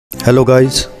Hello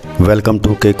guys, welcome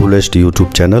to KCooLest YouTube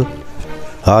channel.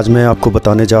 आज मैं आपको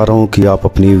बताने जा रहा हूं कि आप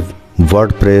अपनी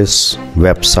वर्डप्रेस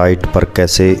वेबसाइट पर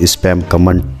कैसे स्पैम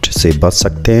कमेंट से बच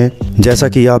सकते हैं। जैसा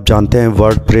कि आप जानते हैं,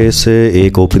 वर्डप्रेस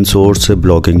एक ओपन सोर्स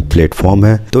ब्लॉगिंग प्लेटफॉर्म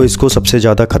है, तो इसको सबसे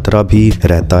ज़्यादा खतरा भी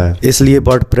रहता है। इसलिए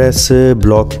वर्डप्रेस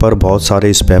ब्लॉग पर बहुत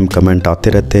सारे स्पैम कमेंट आते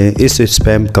रहते हैं। इस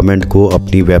स्पैम कमेंट को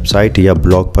अपनी वेबसाइट या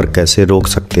ब्लॉग पर कैसे रोक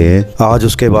सकते हैं, आज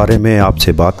उसके बारे में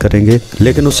आपसे बात करेंगे।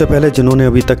 लेकिन उससे पहले जिन्होंने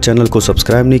अभी तक चैनल को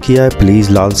सब्सक्राइब नहीं किया है,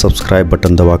 प्लीज़ लाल सब्सक्राइब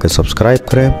बटन दबा कर सब्सक्राइब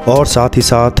करें और साथ ही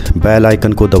साथ बेल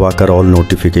आइकन को दबाकर ऑल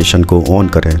नोटिफिकेशन को ऑन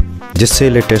करें, जिससे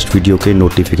लेटेस्ट वीडियो के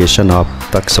नोटिफिकेशन आप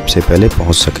तक सबसे पहले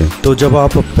पहुंच सकें। तो जब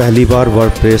आप पहली बार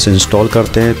वर्डप्रेस इंस्टॉल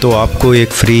करते हैं तो आपको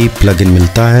एक फ्री प्लगइन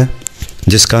मिलता है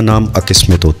जिसका नाम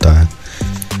अकिस्मत होता है।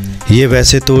 ये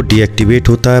वैसे तो डीएक्टिवेट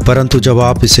होता है, परंतु जब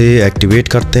आप इसे एक्टिवेट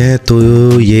करते हैं तो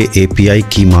ये API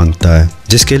की मांगता है,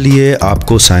 जिसके लिए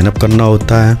आपको साइन अप करना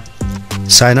होता है।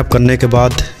 साइन अप करने के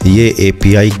बाद ये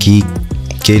API की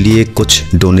के लिए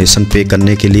कुछ डोनेशन पे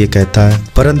करने के लिए कहता है,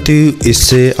 परंतु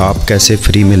इससे आप कैसे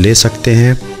फ्री में ले सकते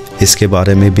हैं इसके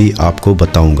बारे में भी आपको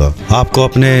बताऊंगा। आपको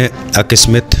अपने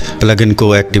अकिस्मत प्लगइन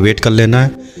को एक्टिवेट कर लेना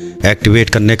है। एक्टिवेट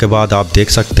करने के बाद आप देख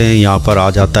सकते हैं यहाँ पर आ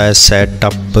जाता है सेट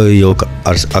अप योर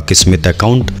अकिस्मत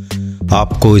अकाउंट।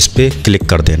 आपको इस पर क्लिक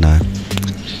कर देना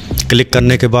है। क्लिक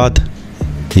करने के बाद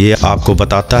ये आपको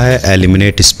बताता है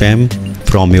eliminate spam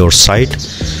from your site.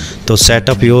 तो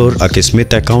सेटअप योर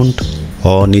अकिस्मत अकाउंट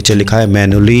और नीचे लिखा है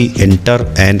मैनुअली इंटर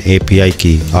एन API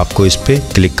की, आपको इस पर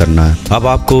क्लिक करना है। अब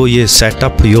आपको ये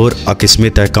सेटअप योर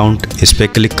अकिस्मत अकाउंट इस पर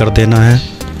क्लिक कर देना है।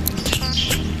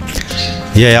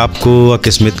 यह आपको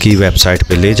अकिस्मत की वेबसाइट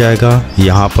पे ले जाएगा।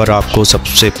 यहाँ पर आपको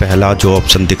सबसे पहला जो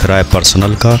ऑप्शन दिख रहा है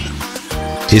पर्सनल का,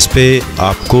 इस पर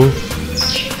आपको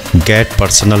गेट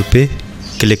पर्सनल पे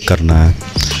क्लिक करना है।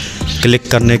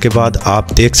 क्लिक करने के बाद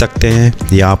आप देख सकते हैं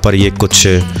यहाँ पर ये कुछ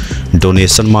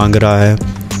डोनेशन मांग रहा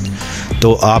है।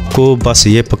 तो आपको बस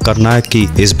ये करना है कि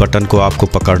इस बटन को आपको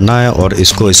पकड़ना है और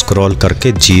इसको स्क्रॉल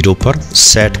करके 0 पर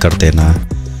सेट कर देना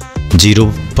है। 0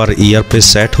 पर ईयर पे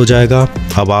सेट हो जाएगा।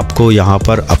 अब आपको यहाँ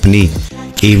पर अपनी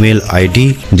ईमेल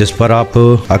आईडी, जिस पर आप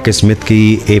अकिस्मत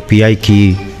की API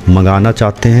की मंगाना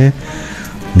चाहते हैं,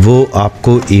 वो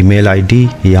आपको ईमेल आईडी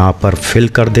यहाँ पर फिल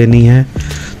कर देनी है।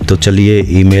 तो चलिए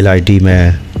ईमेल आईडी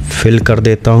मैं फिल कर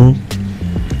देता हूँ।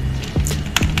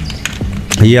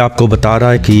 ये आपको बता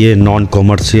रहा है कि ये नॉन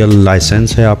कॉमर्शियल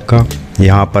लाइसेंस है आपका।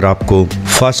 यहाँ पर आपको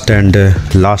फर्स्ट एंड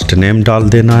लास्ट नेम डाल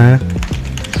देना है।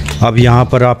 अब यहाँ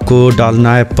पर आपको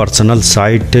डालना है personal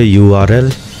site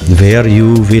URL where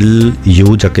you will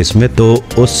use अकिस्मत। तो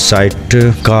उस साइट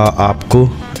का आपको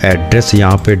एड्रेस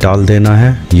यहाँ पे डाल देना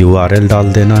है, URL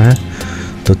डाल देना है।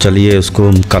 तो चलिए उसको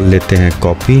हम कर लेते हैं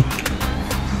कॉपी।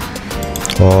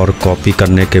 और कॉपी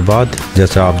करने के बाद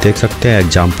जैसा आप देख सकते हैं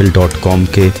example.com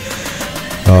के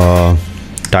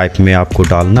टाइप में आपको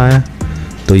डालना है।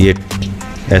 तो ये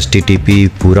HTTP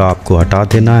पूरा आपको हटा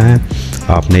देना है।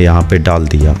 आपने यहाँ पे डाल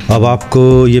दिया। अब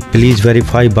आपको ये please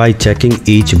verify bye checking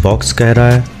each box कह रहा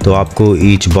है, तो आपको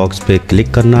ईच बॉक्स पे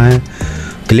क्लिक करना है।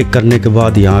 क्लिक करने के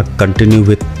बाद यहाँ कंटिन्यू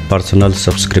विथ पर्सनल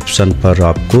सब्सक्रिप्शन पर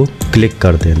आपको क्लिक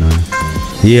कर देना है।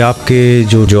 ये आपके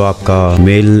जो आपका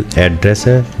मेल एड्रेस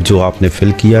है जो आपने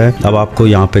फिल किया है। अब आपको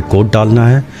यहाँ पे कोड डालना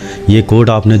है। ये कोड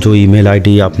आपने जो ईमेल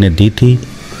आईडी आपने दी थी,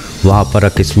 वहाँ पर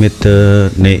अकिस्मत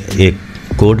ने एक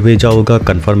कोड भेजा होगा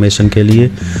कंफर्मेशन के लिए।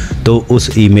 तो उस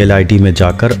ईमेल आईडी में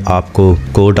जाकर आपको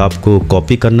कोड आपको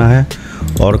कॉपी करना है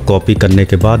और कॉपी करने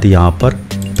के बाद यहाँ पर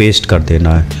पेस्ट कर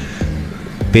देना है।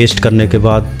 पेस्ट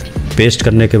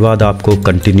करने के बाद आपको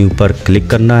कंटिन्यू पर क्लिक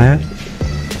करना है।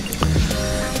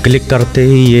 क्लिक करते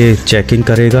ही ये चेकिंग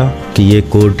करेगा कि ये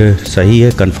कोड सही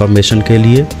है कंफर्मेशन के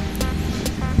लिए।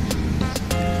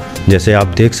 जैसे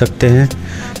आप देख सकते हैं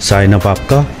साइन अप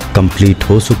आपका कंप्लीट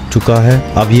हो चुका है।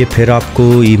 अब ये फिर आपको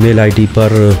ईमेल आईडी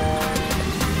पर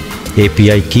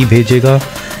API की भेजेगा।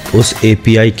 उस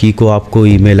API की को आपको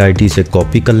ईमेल आईडी से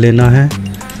कॉपी कर लेना है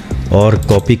और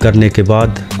कॉपी करने के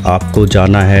बाद आपको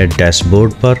जाना है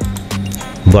डैशबोर्ड पर,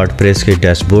 वर्डप्रेस के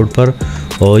डैशबोर्ड पर,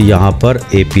 और यहाँ पर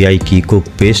API की को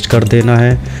पेस्ट कर देना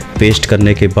है। पेस्ट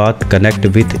करने के बाद कनेक्ट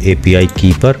विथ API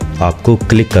की पर आपको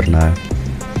क्लिक करना है।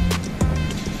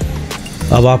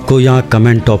 अब आपको यहाँ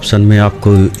कमेंट ऑप्शन में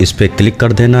आपको इस पर क्लिक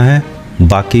कर देना है।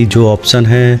 बाकी जो ऑप्शन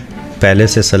है पहले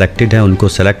से सेलेक्टेड है उनको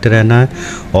सेलेक्ट रहना है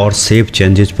और सेव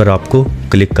चेंजेस पर आपको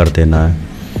क्लिक कर देना है।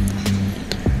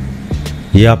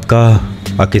 ये आपका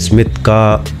अकिस्मत का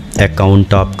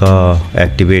अकाउंट आपका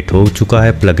एक्टिवेट हो चुका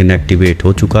है, प्लगइन एक्टिवेट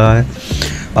हो चुका है।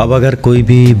 अब अगर कोई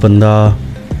भी बंदा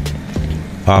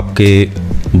आपके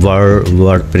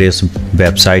वर्डप्रेस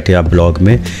वेबसाइट या ब्लॉग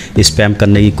में स्पैम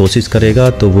करने की कोशिश करेगा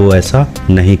तो वो ऐसा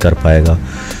नहीं कर पाएगा।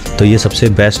 तो ये सबसे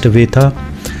बेस्ट वे था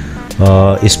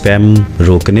स्पैम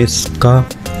रोकने का।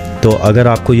 तो अगर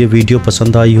आपको ये वीडियो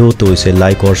पसंद आई हो तो इसे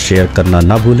लाइक और शेयर करना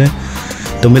ना भूलें।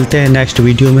 तो मिलते हैं नेक्स्ट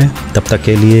वीडियो में, तब तक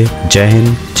के लिए जय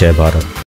हिंद, जय भारत।